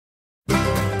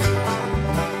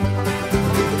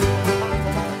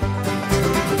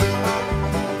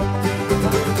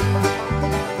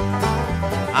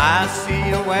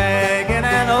wagon,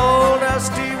 an old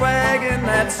dusty wagon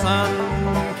that's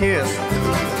sun-kissed.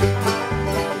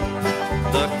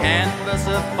 The canvas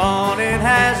upon it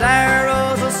has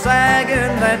arrows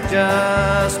a-sagging that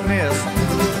just missed.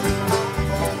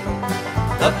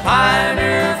 The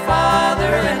pioneer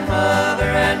father and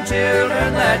mother and children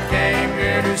that came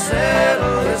here to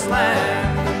settle this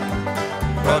land,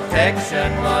 protection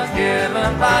was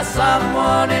given by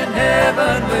someone in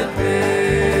heaven with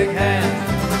big hands.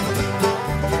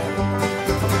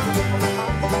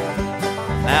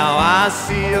 Now I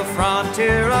see a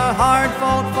frontier, a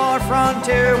hard-fought-for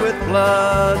frontier with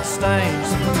blood stains,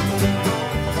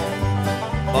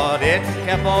 but it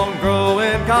kept on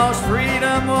growing 'cause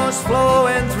freedom was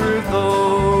flowing through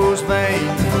those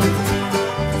veins.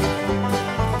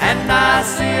 And I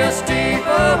see a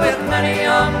steeple with many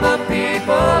humble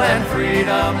people, and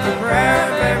freedom the prayer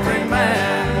of every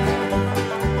man.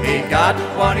 He got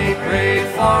what he prayed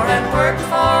for and worked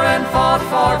for and fought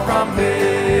for from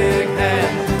big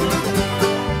hands.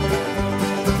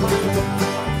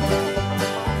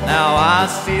 Now I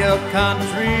see a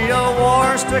country, a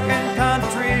war-stricken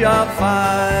country of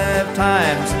 5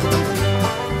 times,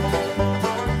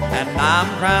 and I'm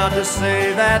proud to say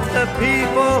that the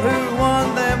people who won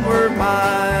them were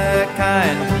my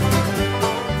kind.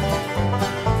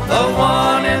 The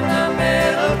one in the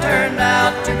middle turned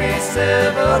out to be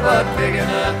civil, but big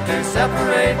enough to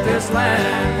separate this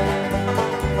land.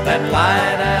 Then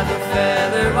light as a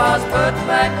feather was put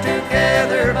back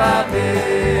together by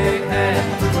big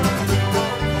hands.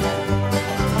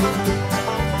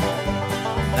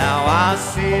 Now I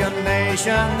see a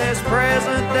nation, this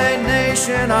present-day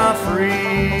nation of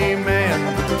free men,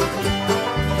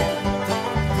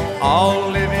 all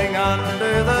living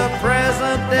under the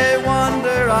present-day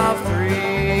wonder of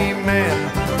 3 men.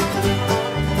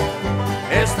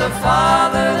 It's the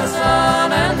Father, the Son,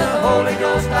 and the Holy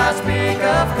Ghost I speak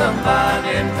of, combined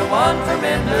into one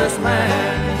tremendous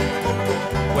man,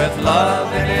 with love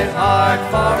in his heart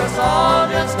for us all,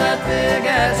 just as big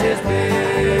as his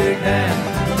big hand.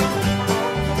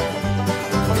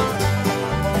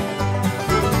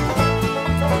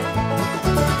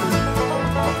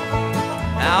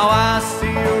 Now I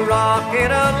see a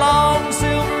rocket, a long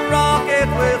silver rocket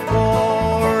with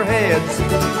 4 heads.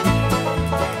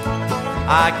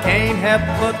 I can't help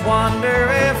but wonder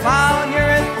if I'll hear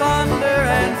it thunder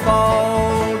and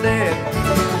fall dead.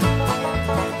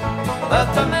 But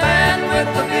the man with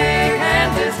the big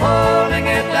hand is holding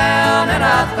it down, and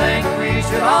I think we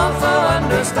should also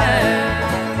understand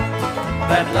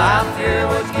that life here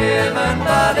was given,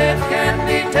 but it can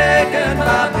be taken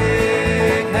by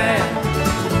big hands.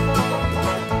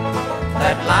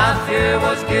 That life here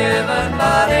was given,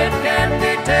 but it can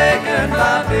be taken